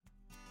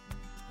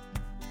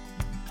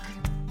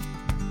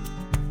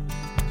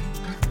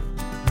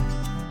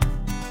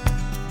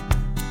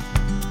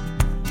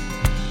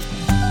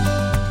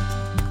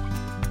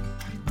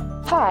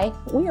Hi,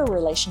 we are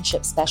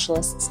relationship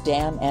specialists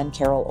Dan and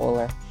Carol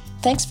Oler.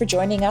 Thanks for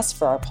joining us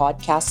for our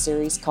podcast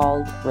series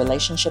called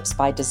Relationships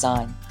by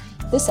Design.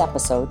 This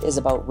episode is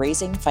about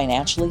raising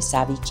financially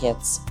savvy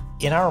kids.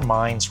 In our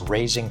minds,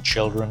 raising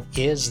children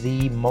is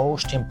the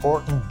most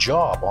important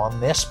job on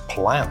this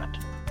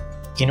planet.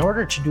 In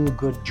order to do a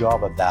good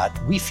job of that,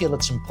 we feel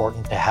it's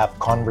important to have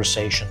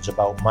conversations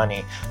about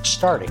money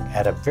starting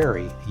at a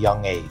very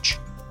young age.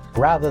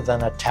 Rather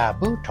than a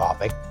taboo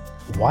topic,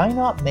 why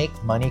not make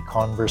money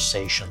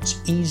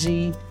conversations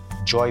easy,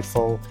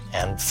 joyful,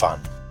 and fun?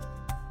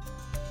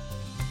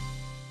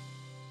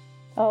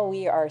 Oh,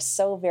 we are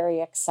so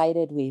very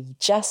excited. We've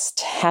just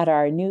had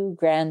our new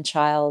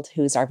grandchild,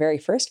 who's our very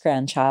first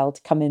grandchild,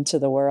 come into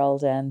the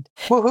world. And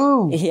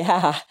woohoo!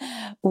 Yeah,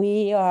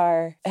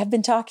 have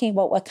been talking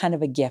about what kind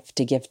of a gift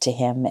to give to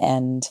him.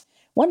 And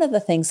one of the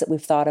things that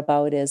we've thought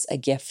about is a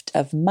gift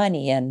of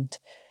money. And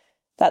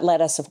that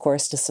led us, of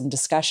course, to some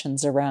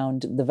discussions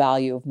around the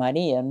value of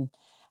money and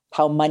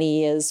how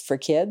money is for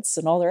kids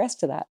and all the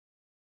rest of that.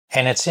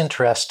 And it's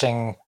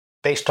interesting,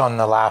 based on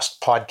the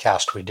last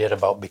podcast we did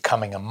about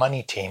becoming a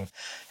money team,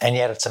 and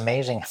yet it's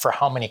amazing for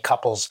how many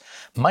couples,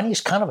 money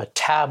is kind of a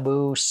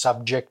taboo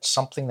subject,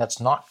 something that's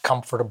not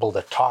comfortable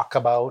to talk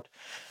about.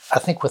 I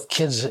think with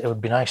kids, it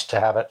would be nice to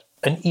have it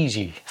an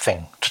easy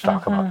thing to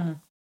talk about.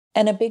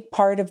 And a big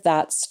part of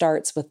that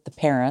starts with the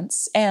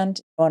parents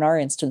and, in our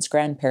instance,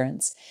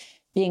 grandparents,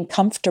 being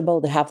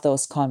comfortable to have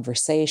those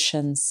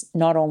conversations,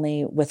 not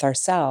only with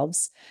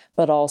ourselves,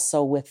 but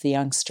also with the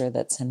youngster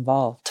that's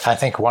involved. I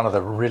think one of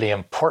the really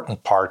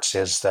important parts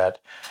is that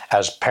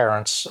as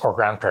parents or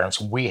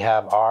grandparents, we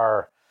have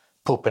our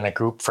poop in a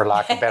group, for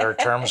lack of better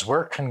terms.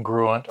 We're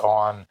congruent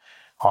on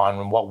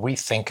what we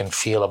think and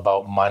feel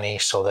about money,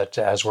 so that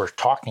as we're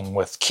talking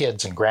with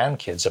kids and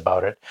grandkids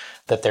about it,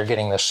 that they're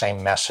getting the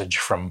same message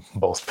from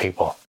both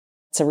people.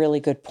 It's a really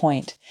good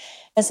point.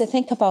 As I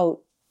think about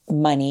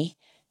money,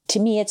 to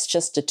me, it's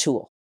just a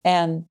tool,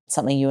 and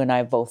something you and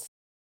I both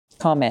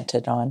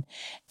commented on.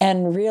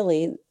 And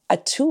really, a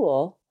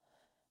tool,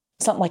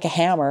 something like a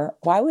hammer,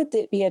 why would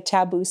it be a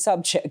taboo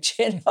subject?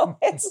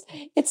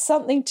 It's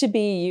something to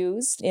be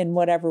used in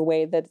whatever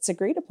way that it's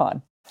agreed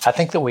upon. I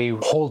think that we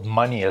hold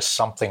money as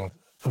something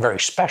very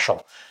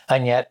special,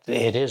 and yet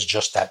it is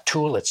just that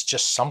tool. It's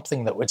just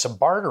something it's a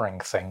bartering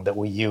thing that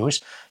we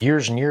use.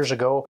 Years and years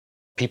ago,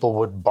 people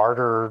would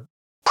barter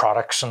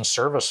products and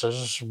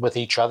services with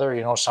each other.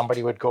 You know,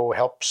 somebody would go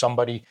help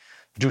somebody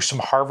do some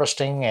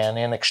harvesting, and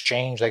in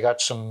exchange, they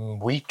got some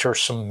wheat or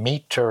some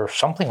meat or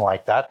something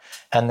like that.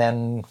 And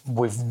then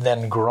we've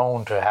then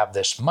grown to have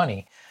this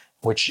money,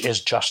 which is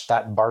just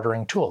that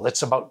bartering tool.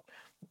 It's about,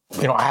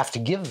 I have to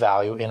give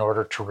value in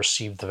order to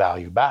receive the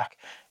value back.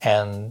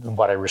 And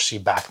what I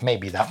receive back may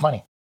be that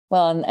money.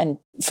 Well, and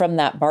from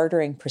that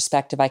bartering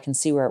perspective, I can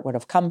see where it would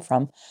have come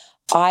from.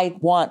 I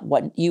want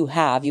what you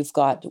have. You've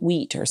got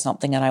wheat or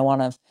something, and I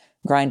want to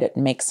grind it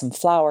and make some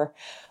flour,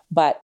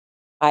 but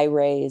I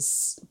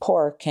raise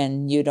pork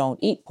and you don't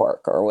eat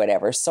pork or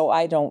whatever. So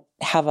I don't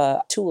have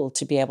a tool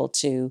to be able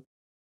to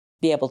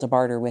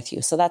barter with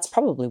you. So that's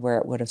probably where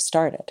it would have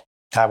started.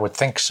 I would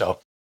think so.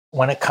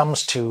 When it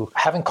comes to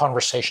having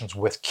conversations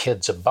with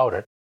kids about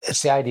it,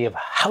 it's the idea of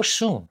how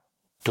soon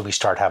do we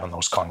start having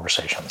those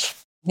conversations?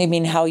 You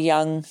mean how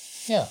young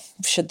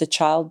should the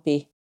child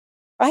be?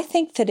 I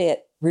think that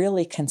it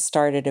really can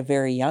start at a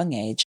very young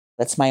age.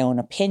 That's my own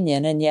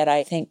opinion. And yet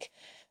I think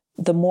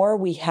the more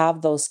we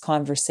have those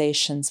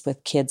conversations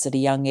with kids at a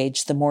young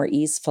age, the more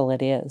easeful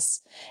it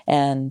is.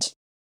 And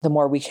the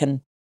more we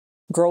can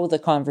grow the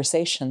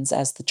conversations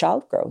as the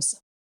child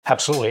grows.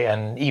 Absolutely.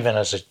 And even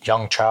as a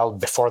young child,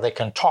 before they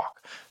can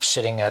talk,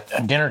 sitting at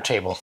a dinner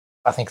table,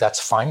 I think that's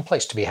a fine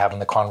place to be having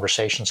the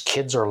conversations.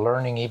 Kids are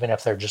learning even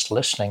if they're just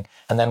listening.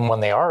 And then when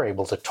they are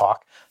able to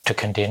talk, to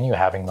continue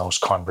having those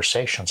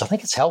conversations. I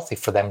think it's healthy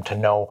for them to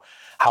know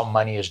how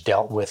money is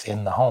dealt with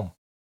in the home.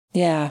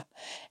 Yeah.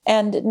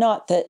 And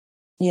not that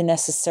you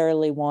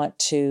necessarily want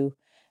to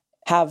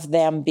have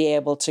them be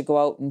able to go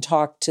out and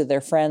talk to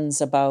their friends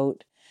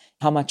about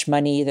how much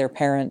money their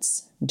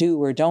parents do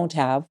or don't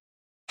have.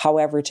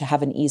 However, to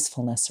have an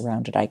easefulness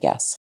around it, I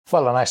guess.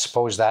 Well, and I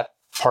suppose that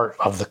part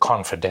of the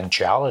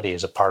confidentiality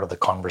is a part of the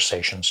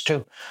conversations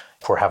too.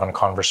 If we're having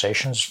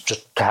conversations,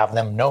 just to have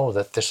them know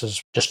that this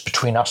is just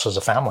between us as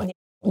a family.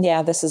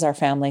 Yeah, this is our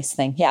family's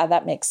thing. Yeah,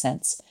 that makes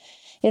sense.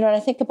 When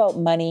I think about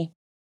money,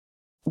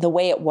 the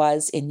way it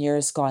was in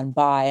years gone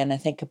by, and I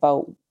think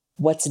about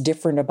what's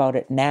different about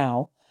it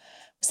now, I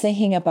was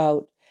thinking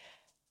about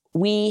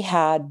we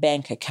had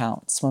bank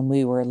accounts when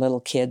we were little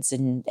kids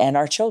and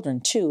our children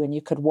too, and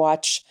you could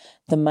watch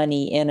the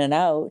money in and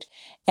out.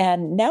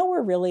 And now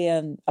we're really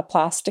in a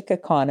plastic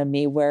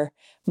economy where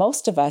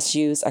most of us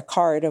use a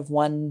card of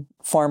one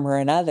form or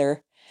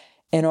another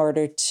in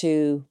order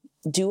to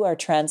do our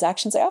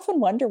transactions. I often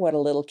wonder what a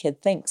little kid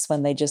thinks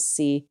when they just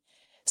see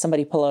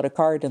somebody pull out a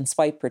card and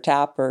swipe or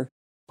tap or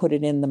put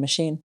it in the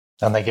machine.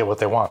 And they get what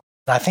they want.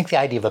 I think the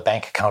idea of a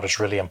bank account is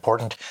really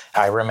important.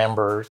 I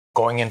remember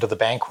going into the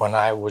bank when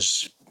I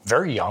was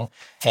very young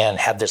and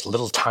had this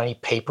little tiny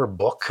paper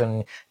book,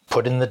 and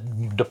put in the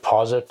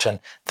deposit,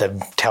 and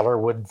the teller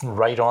would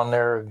write on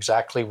there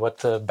exactly what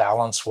the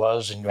balance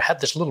was. And you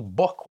had this little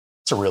book.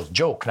 It's a real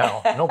joke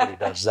now. Nobody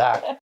does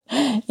that.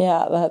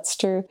 Yeah, that's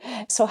true.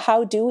 So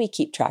how do we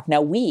keep track?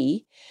 Now,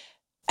 we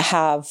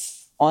have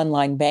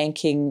online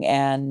banking,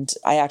 and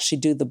I actually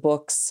do the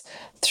books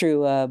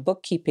through a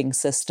bookkeeping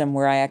system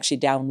where I actually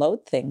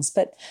download things,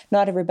 but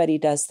not everybody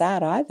does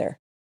that either.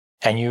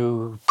 And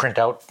you print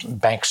out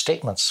bank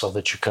statements so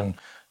that you can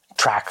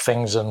track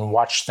things and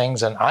watch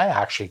things. And I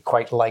actually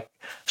quite like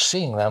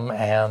seeing them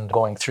and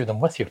going through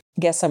them with you.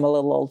 I guess I'm a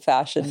little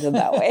old-fashioned in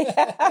that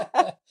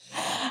way.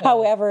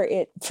 However,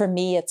 for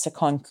me, it's a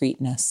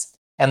concreteness.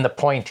 And the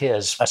point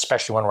is,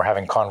 especially when we're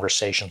having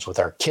conversations with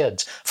our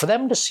kids, for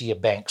them to see a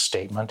bank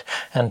statement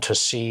and to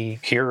see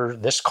here,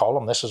 this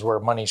column, this is where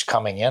money's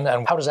coming in.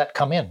 And how does that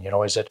come in?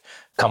 Is it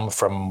come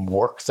from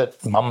work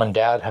that mom and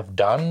dad have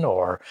done,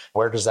 or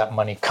where does that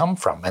money come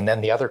from? And then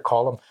the other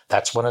column,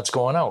 that's when it's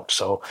going out.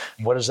 So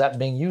what is that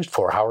being used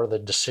for? How are the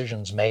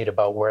decisions made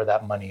about where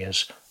that money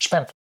is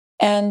spent?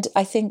 And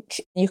I think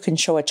you can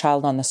show a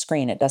child on the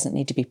screen. It doesn't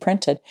need to be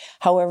printed.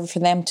 However, for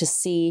them to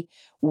see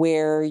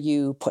where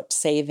you put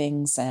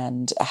savings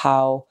and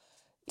how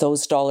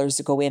those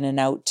dollars go in and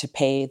out to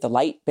pay the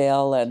light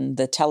bill and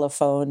the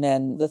telephone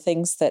and the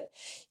things that,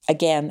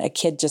 again, a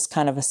kid just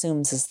kind of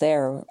assumes is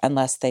there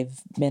unless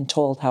they've been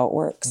told how it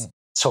works.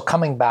 So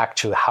coming back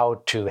to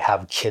how to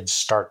have kids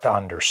start to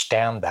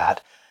understand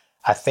that,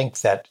 I think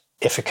that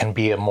if it can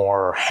be a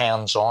more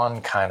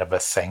hands-on kind of a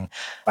thing.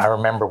 I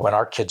remember when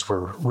our kids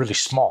were really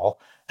small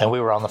and we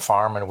were on the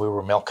farm and we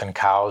were milking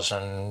cows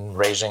and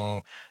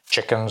raising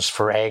chickens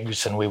for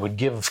eggs, and we would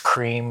give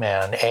cream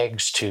and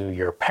eggs to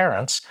your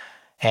parents,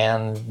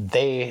 and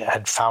they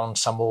had found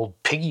some old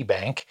piggy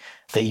bank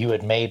that you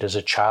had made as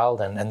a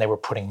child, and they were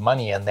putting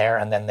money in there,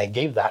 and then they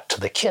gave that to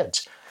the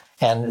kids.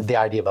 And the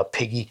idea of a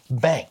piggy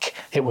bank,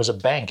 it was a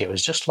bank. It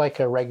was just like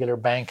a regular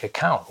bank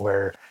account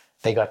where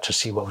they got to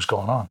see what was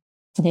going on.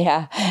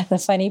 Yeah, the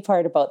funny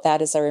part about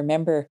that is I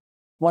remember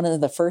one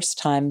of the first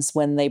times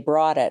when they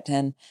brought it,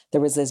 and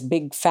there was this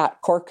big fat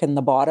cork in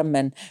the bottom,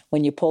 and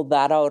when you pulled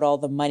that out, all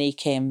the money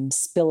came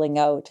spilling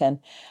out. And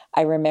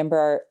I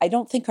remember, I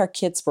don't think our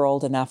kids were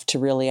old enough to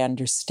really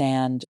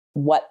understand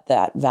what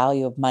that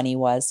value of money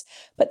was,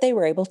 but they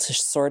were able to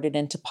sort it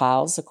into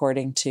piles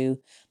according to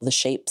the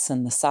shapes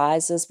and the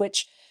sizes,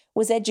 which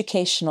was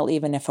educational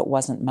even if it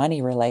wasn't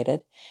money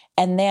related.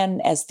 And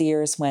then as the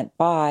years went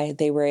by,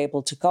 they were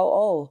able to go,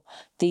 oh,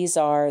 these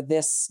are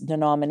this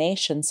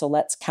denomination, so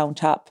let's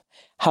count up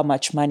how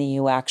much money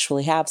you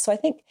actually have. So I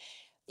think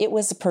it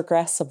was a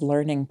progressive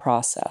learning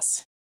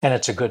process. And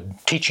it's a good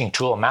teaching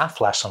tool, a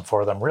math lesson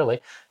for them,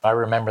 really. I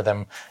remember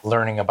them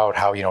learning about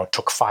how, it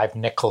took 5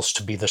 nickels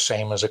to be the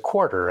same as a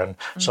quarter. And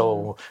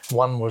so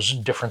one was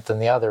different than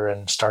the other,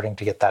 and starting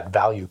to get that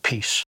value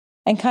piece.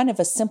 And kind of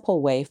a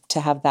simple way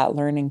to have that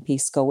learning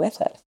piece go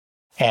with it.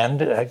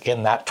 And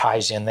again, that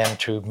ties in then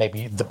to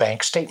maybe the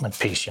bank statement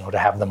piece, to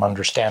have them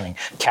understanding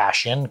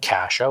cash in,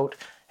 cash out,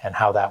 and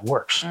how that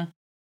works.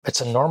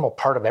 It's a normal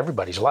part of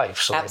everybody's life,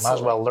 so Absolutely. They might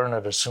as well learn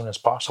it as soon as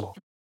possible.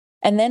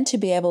 And then to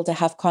be able to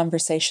have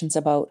conversations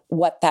about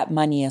what that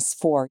money is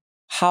for.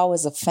 How,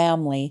 as a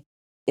family,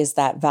 is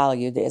that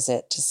valued? Is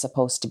it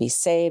supposed to be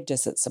saved?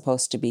 Is it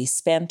supposed to be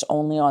spent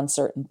only on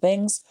certain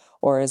things?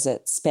 Or is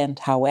it spent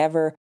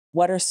however?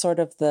 What are sort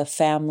of the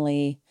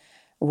family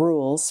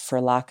rules,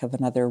 for lack of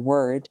another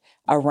word,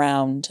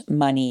 around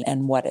money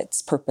and what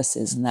its purpose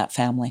is in that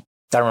family?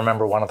 I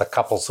remember one of the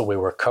couples that we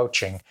were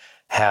coaching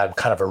had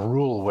kind of a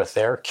rule with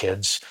their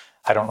kids.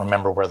 I don't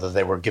remember whether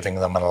they were giving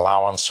them an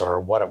allowance or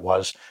what it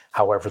was.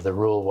 However, the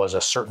rule was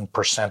a certain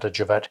percentage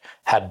of it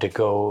had to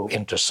go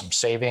into some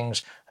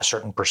savings, a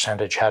certain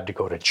percentage had to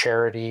go to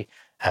charity,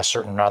 a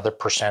certain other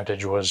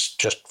percentage was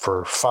just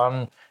for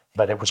fun,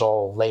 but it was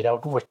all laid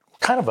out with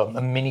kind of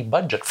a mini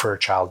budget for a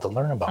child to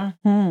learn about.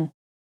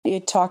 You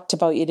talked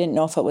about you didn't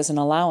know if it was an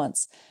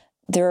allowance.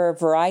 There are a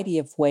variety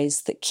of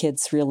ways that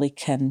kids really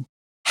can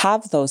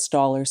have those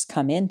dollars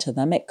come into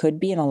them. It could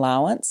be an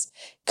allowance,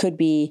 could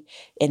be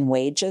in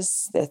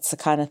wages. It's the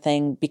kind of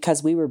thing,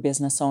 because we were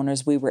business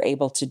owners, we were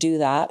able to do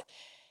that.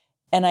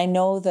 And I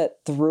know that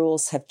the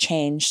rules have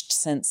changed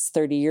since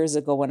 30 years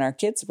ago when our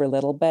kids were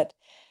little, but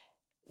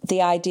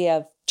the idea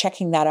of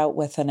checking that out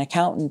with an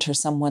accountant or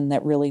someone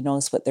that really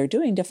knows what they're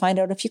doing to find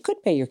out if you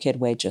could pay your kid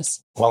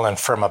wages. Well, and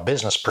from a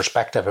business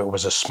perspective, it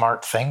was a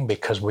smart thing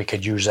because we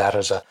could use that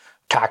as a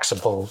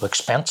taxable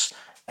expense,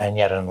 and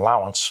yet an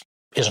allowance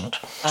isn't.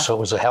 So it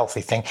was a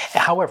healthy thing.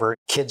 However,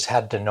 kids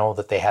had to know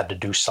that they had to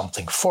do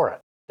something for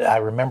it. I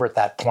remember at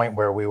that point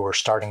where we were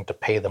starting to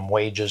pay them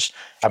wages.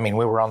 I mean,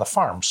 we were on the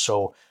farm,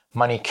 so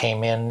money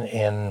came in,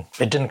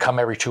 it didn't come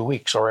every 2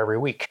 weeks or every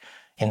week.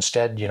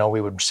 Instead,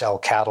 we would sell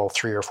cattle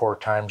 3 or 4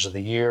 times of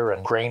the year,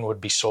 and grain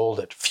would be sold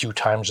at a few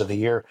times of the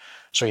year.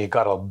 So you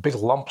got a big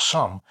lump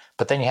sum,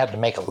 but then you had to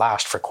make it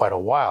last for quite a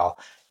while.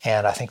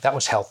 And I think that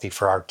was healthy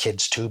for our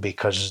kids too,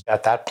 because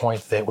at that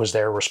point, it was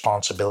their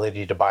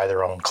responsibility to buy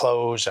their own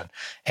clothes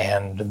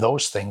and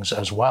those things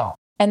as well.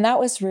 And that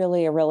was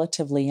really a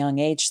relatively young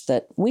age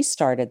that we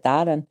started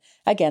that. And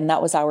again,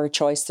 that was our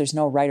choice. There's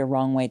no right or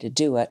wrong way to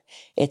do it.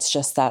 It's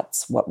just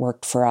that's what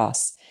worked for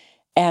us.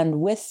 And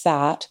with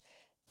that,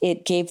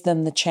 it gave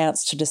them the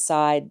chance to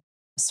decide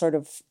sort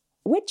of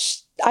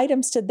which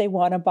items did they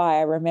want to buy.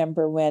 I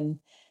remember when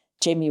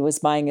Jamie was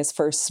buying his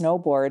first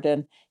snowboard,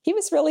 and he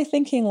was really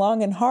thinking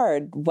long and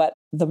hard what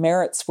the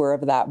merits were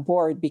of that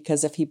board,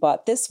 because if he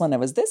bought this one, it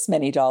was this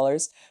many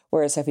dollars,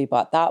 whereas if he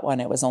bought that one,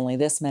 it was only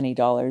this many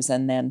dollars.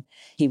 And then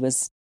he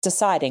was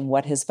deciding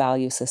what his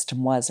value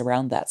system was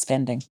around that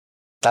spending.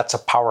 That's a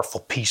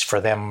powerful piece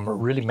for them,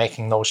 really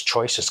making those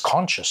choices,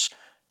 conscious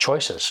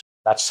choices.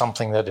 That's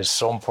something that is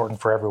so important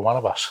for every one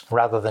of us,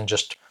 rather than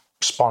just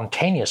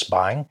spontaneous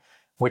buying,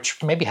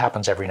 which maybe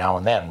happens every now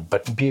and then,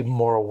 but be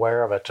more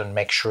aware of it and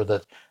make sure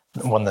that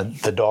when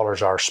the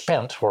dollars are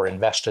spent or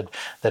invested,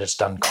 that it's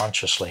done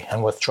consciously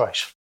and with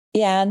choice.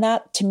 Yeah, and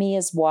that to me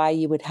is why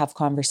you would have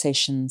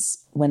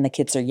conversations when the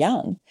kids are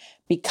young,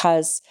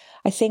 because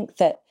I think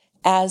that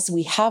as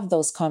we have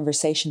those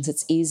conversations,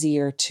 it's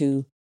easier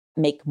to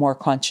make more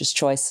conscious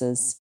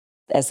choices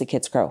as the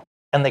kids grow.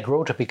 And they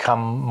grow to become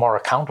more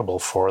accountable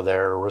for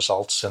their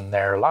results in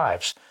their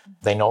lives.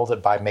 They know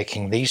that by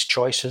making these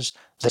choices,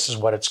 this is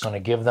what it's going to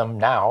give them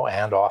now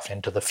and off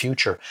into the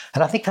future.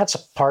 And I think that's a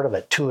part of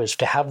it too, is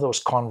to have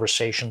those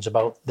conversations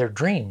about their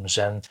dreams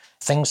and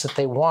things that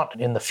they want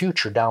in the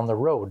future down the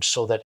road,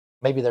 so that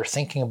maybe they're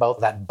thinking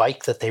about that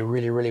bike that they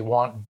really, really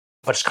want,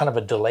 but it's kind of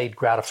a delayed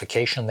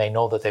gratification. They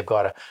know that they've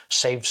got to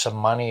save some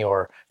money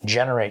or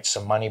generate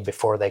some money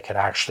before they can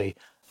actually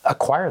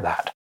acquire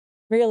that.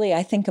 Really,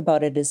 I think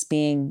about it as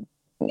being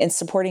and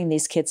supporting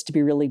these kids to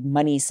be really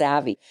money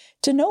savvy,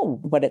 to know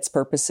what its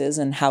purpose is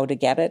and how to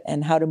get it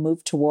and how to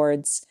move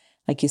towards,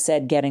 like you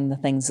said, getting the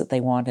things that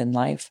they want in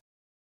life.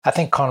 I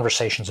think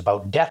conversations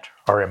about debt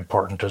are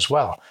important as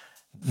well.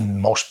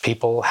 Most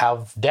people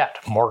have debt,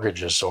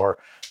 mortgages or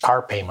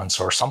car payments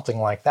or something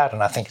like that.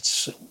 And I think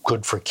it's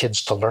good for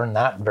kids to learn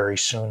that very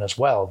soon as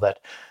well, that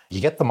you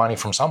get the money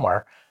from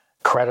somewhere.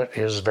 Credit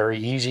is very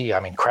easy. I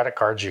mean, credit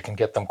cards, you can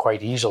get them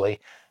quite easily.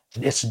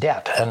 It's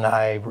debt. And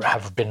I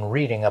have been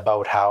reading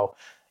about how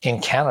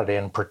in Canada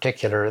in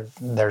particular,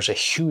 there's a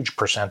huge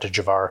percentage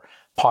of our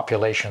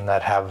population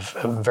that have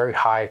very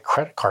high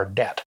credit card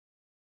debt.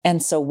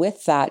 And so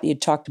with that, you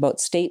talked about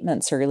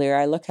statements earlier.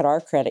 I look at our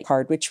credit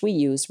card, which we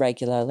use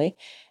regularly,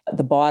 at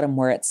the bottom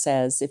where it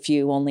says, if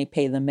you only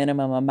pay the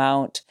minimum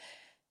amount,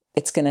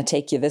 it's going to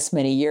take you this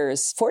many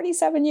years,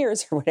 47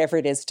 years or whatever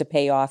it is, to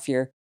pay off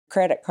your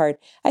credit card.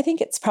 I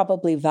think it's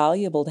probably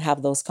valuable to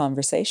have those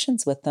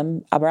conversations with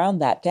them around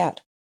that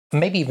debt.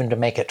 Maybe even to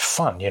make it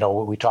fun. You know,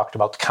 we talked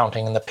about the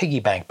counting in the piggy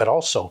bank, but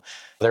also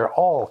there are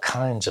all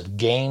kinds of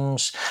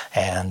games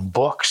and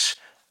books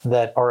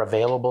that are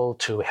available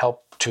to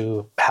help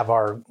to have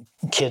our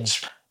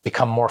kids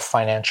become more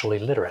financially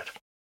literate.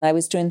 I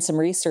was doing some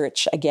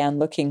research, again,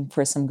 looking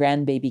for some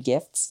grandbaby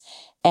gifts,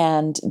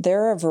 and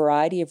there are a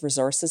variety of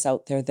resources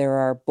out there. There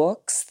are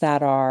books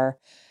that are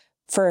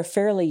for a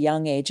fairly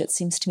young age. It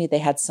seems to me they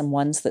had some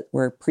ones that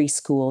were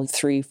preschool,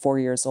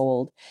 3-4 years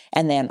old,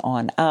 and then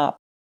on up.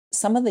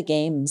 Some of the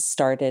games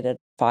started at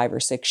 5 or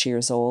 6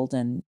 years old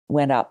and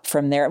went up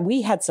from there.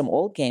 We had some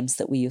old games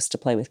that we used to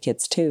play with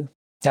kids too.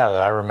 Yeah,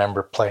 I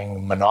remember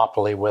playing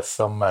Monopoly with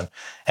them, and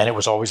it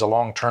was always a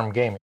long-term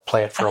game.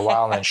 Play it for a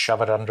while and then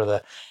shove it under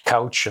the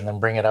couch and then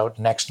bring it out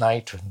next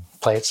night and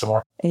play it some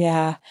more.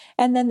 Yeah.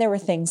 And then there were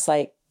things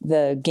like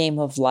the Game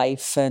of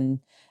Life, and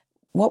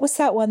what was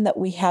that one that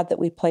we had that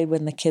we played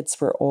when the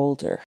kids were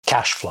older?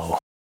 Cash Flow.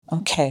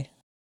 Okay.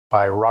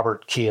 By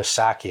Robert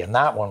Kiyosaki. And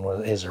that one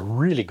is a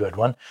really good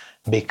one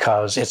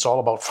because it's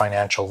all about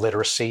financial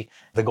literacy.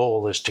 The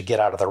goal is to get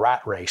out of the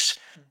rat race.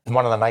 And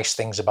one of the nice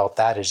things about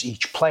that is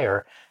each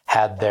player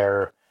had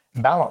their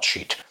balance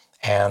sheet.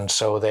 And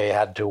so they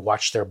had to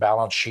watch their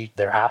balance sheet,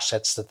 their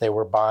assets that they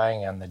were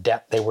buying and the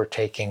debt they were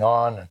taking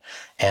on.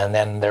 And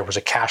then there was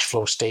a cash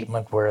flow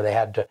statement where they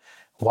had to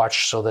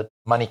watch so that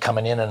money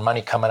coming in and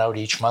money coming out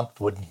each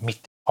month would meet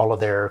all of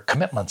their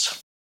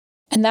commitments.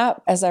 And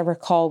that, as I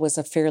recall, was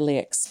a fairly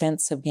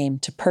expensive game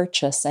to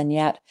purchase. And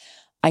yet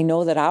I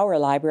know that our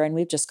library, and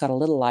we've just got a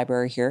little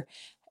library here,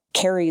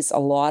 carries a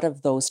lot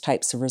of those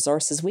types of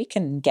resources. We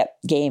can get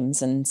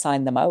games and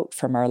sign them out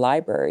from our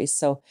library.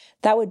 So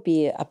that would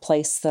be a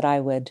place that I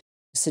would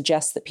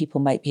suggest that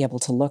people might be able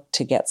to look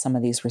to get some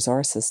of these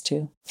resources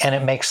too. And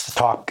it makes the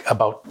talk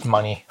about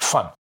money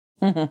fun.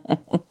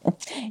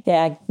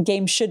 Yeah,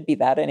 games should be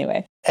that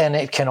anyway. And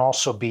it can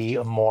also be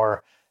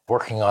more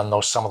working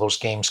on some of those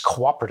games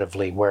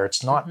cooperatively, where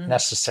it's not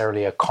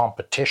necessarily a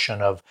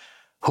competition of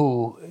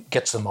who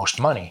gets the most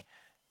money,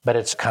 but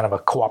it's kind of a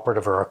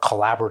cooperative or a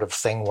collaborative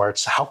thing where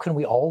it's how can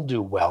we all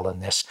do well in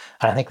this?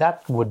 And I think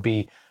that would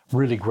be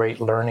really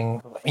great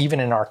learning, even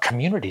in our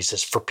communities,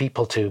 is for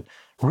people to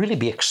really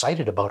be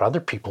excited about other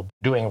people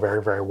doing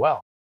very, very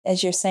well.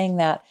 As you're saying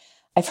that,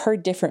 I've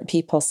heard different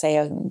people say,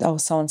 oh,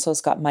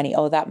 so-and-so's got money.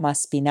 Oh, that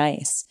must be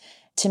nice.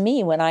 to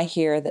me, when I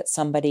hear that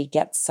somebody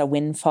gets a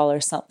windfall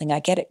or something, I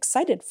get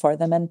excited for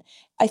them. And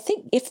I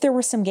think if there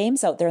were some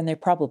games out there, and there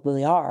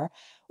probably are,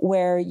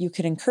 where you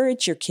could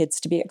encourage your kids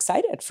to be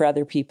excited for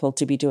other people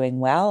to be doing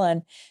well.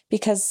 And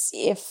because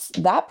if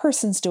that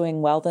person's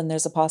doing well, then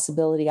there's a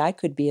possibility I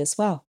could be as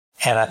well.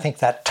 And I think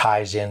that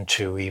ties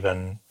into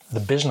even the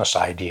business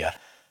idea.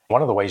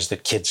 One of the ways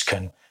that kids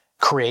can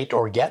create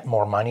or get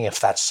more money, if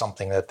that's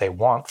something that they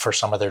want for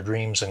some of their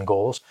dreams and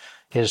goals,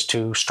 is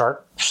to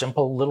start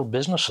simple little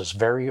businesses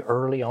very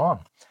early on.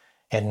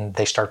 And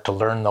they start to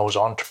learn those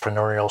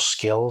entrepreneurial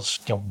skills,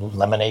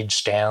 lemonade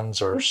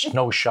stands or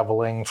snow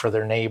shoveling for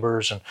their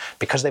neighbors. And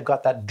because they've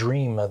got that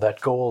dream or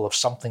that goal of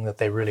something that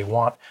they really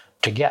want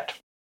to get.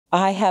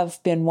 I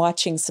have been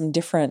watching some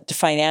different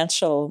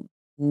financial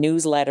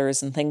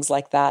newsletters and things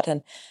like that.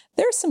 And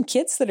there are some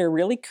kids that are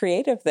really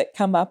creative that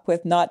come up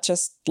with not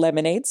just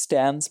lemonade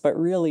stands, but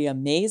really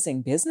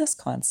amazing business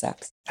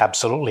concepts.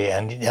 Absolutely.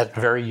 And at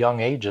very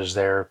young ages,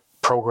 they're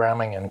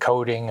programming and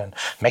coding and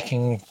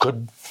making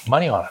good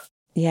money on it.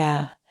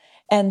 Yeah.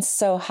 And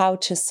so how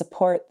to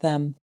support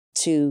them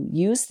to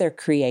use their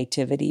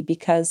creativity,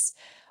 because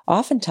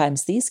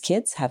oftentimes these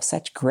kids have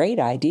such great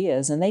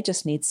ideas and they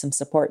just need some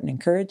support and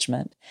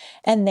encouragement.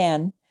 And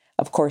then,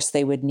 of course,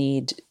 they would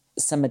need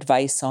some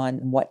advice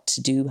on what to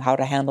do, how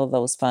to handle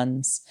those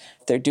funds.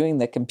 If they're doing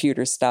the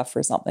computer stuff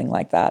or something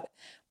like that,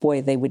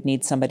 boy, they would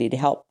need somebody to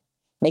help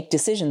make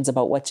decisions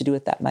about what to do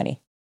with that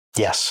money.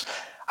 Yes.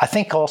 I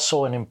think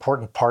also an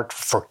important part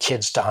for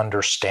kids to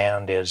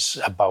understand is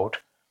about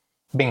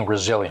being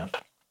resilient,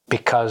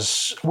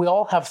 because we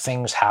all have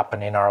things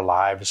happen in our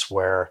lives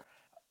where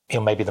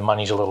maybe the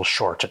money's a little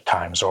short at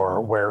times, or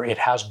where it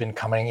has been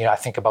coming. I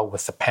think about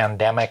with the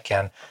pandemic,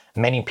 and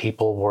many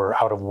people were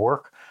out of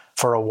work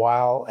for a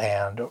while,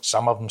 and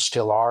some of them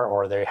still are,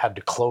 or they had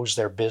to close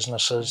their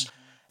businesses.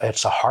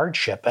 It's a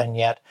hardship. And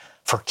yet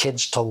for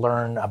kids to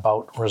learn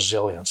about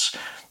resilience,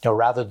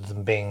 rather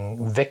than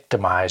being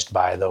victimized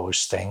by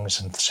those things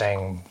and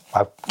saying,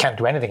 I can't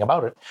do anything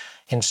about it,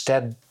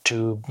 instead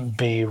to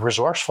be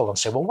resourceful and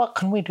say, well, what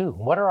can we do?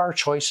 What are our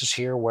choices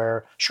here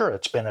where, sure,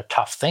 it's been a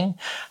tough thing.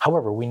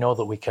 However, we know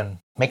that we can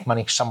make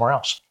money somewhere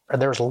else.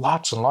 There's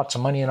lots and lots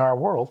of money in our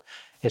world.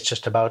 It's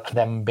just about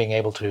them being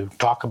able to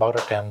talk about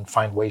it and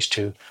find ways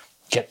to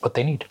get what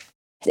they need.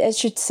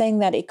 As you're saying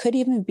that, it could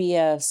even be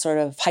a sort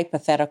of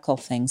hypothetical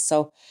thing.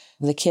 So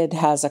the kid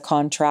has a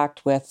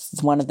contract with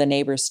one of the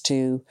neighbors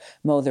to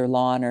mow their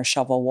lawn or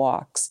shovel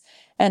walks.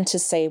 And to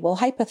say, well,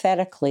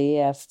 hypothetically,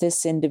 if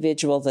this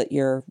individual that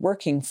you're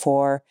working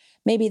for,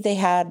 maybe they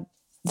had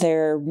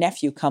their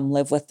nephew come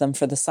live with them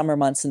for the summer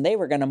months and they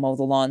were going to mow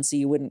the lawn so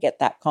you wouldn't get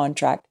that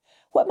contract.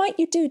 What might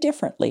you do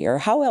differently, or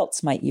how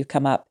else might you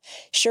come up?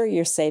 Sure,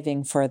 you're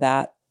saving for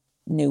that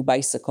new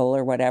bicycle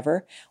or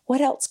whatever.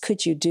 What else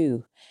could you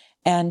do?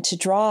 And to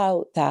draw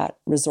out that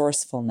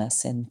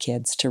resourcefulness in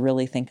kids to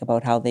really think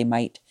about how they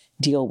might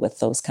deal with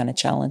those kind of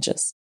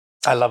challenges.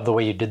 I love the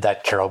way you did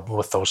that, Carol,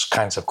 with those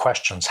kinds of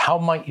questions. How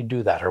might you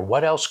do that? Or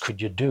what else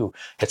could you do?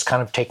 It's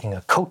kind of taking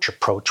a coach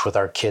approach with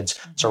our kids.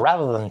 So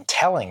rather than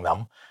telling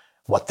them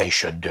what they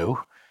should do,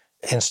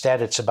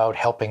 instead it's about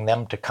helping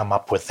them to come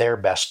up with their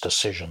best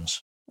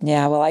decisions.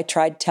 Yeah, well, I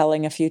tried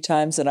telling a few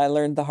times and I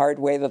learned the hard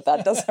way that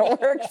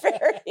doesn't work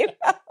very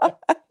well.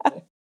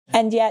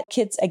 And yet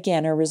kids,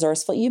 again, are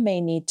resourceful. You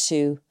may need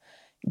to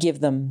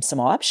give them some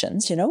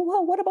options,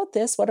 well, what about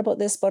this? What about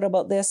this? What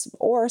about this?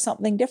 Or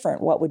something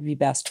different. What would be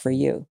best for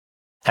you?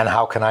 And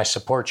how can I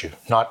support you?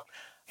 Not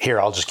here,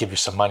 I'll just give you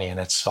some money and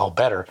it's all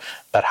better,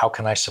 but how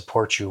can I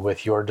support you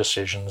with your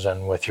decisions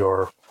and with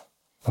your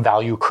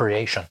value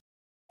creation?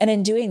 And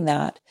in doing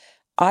that,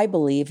 I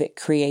believe it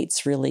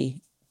creates really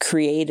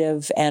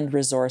creative and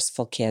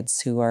resourceful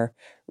kids who are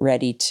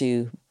ready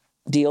to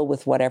deal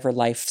with whatever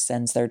life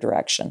sends their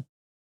direction.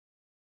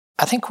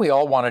 I think we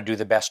all want to do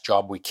the best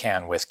job we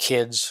can with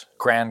kids,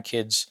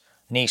 grandkids,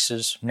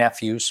 nieces,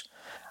 nephews.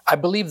 I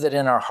believe that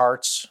in our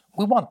hearts,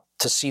 we want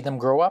to see them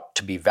grow up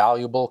to be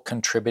valuable,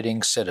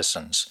 contributing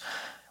citizens.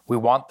 We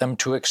want them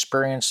to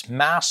experience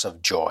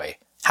massive joy,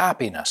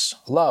 happiness,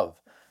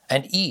 love,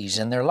 and ease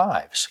in their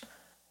lives.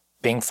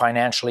 Being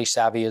financially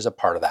savvy is a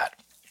part of that.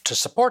 To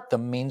support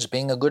them means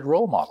being a good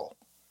role model.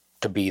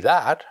 To be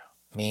that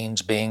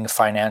means being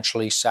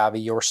financially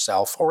savvy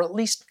yourself, or at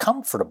least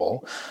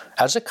comfortable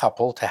as a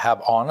couple to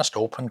have honest,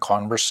 open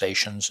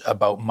conversations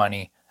about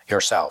money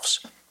yourselves.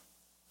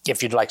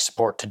 If you'd like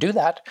support to do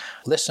that,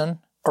 listen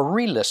or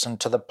re-listen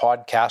to the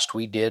podcast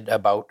we did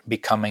about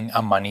becoming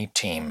a money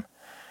team.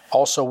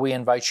 Also, we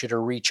invite you to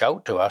reach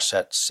out to us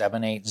at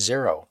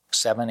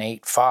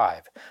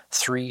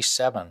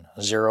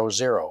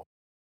 780-785-3700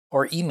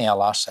 or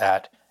email us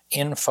at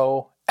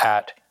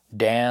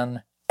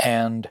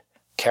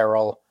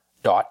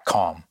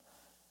info@danandcarol.com.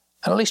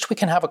 And at least we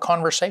can have a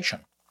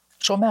conversation.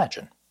 So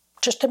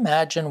just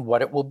imagine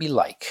what it will be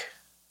like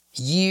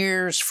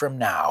years from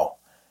now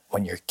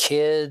when your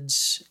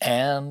kids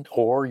and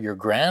or your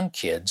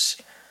grandkids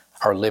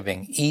are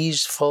living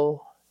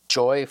easeful,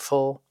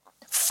 joyful,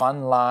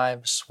 fun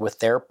lives with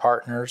their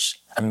partners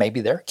and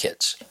maybe their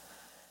kids.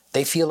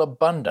 they feel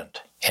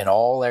abundant in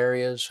all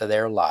areas of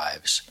their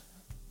lives,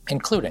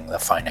 including the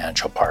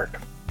financial part.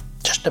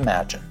 Just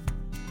imagine.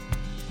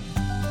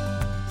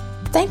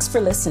 Thanks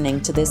for listening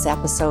to this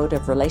episode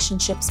of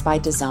Relationships by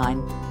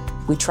Design.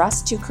 We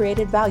trust you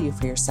created value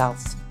for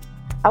yourself.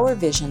 Our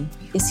vision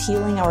is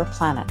healing our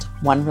planet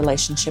one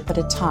relationship at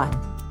a time.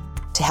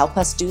 To help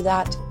us do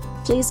that,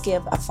 please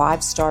give a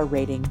 5-star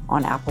rating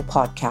on Apple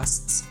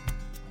Podcasts.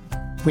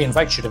 We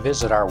invite you to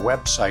visit our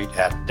website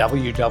at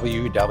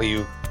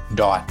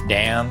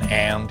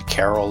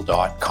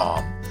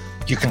www.danandcarol.com.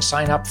 You can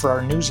sign up for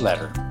our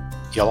newsletter.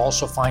 You'll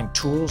also find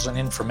tools and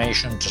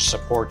information to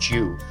support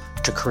you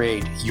to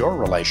create your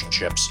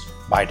relationships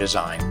by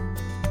design.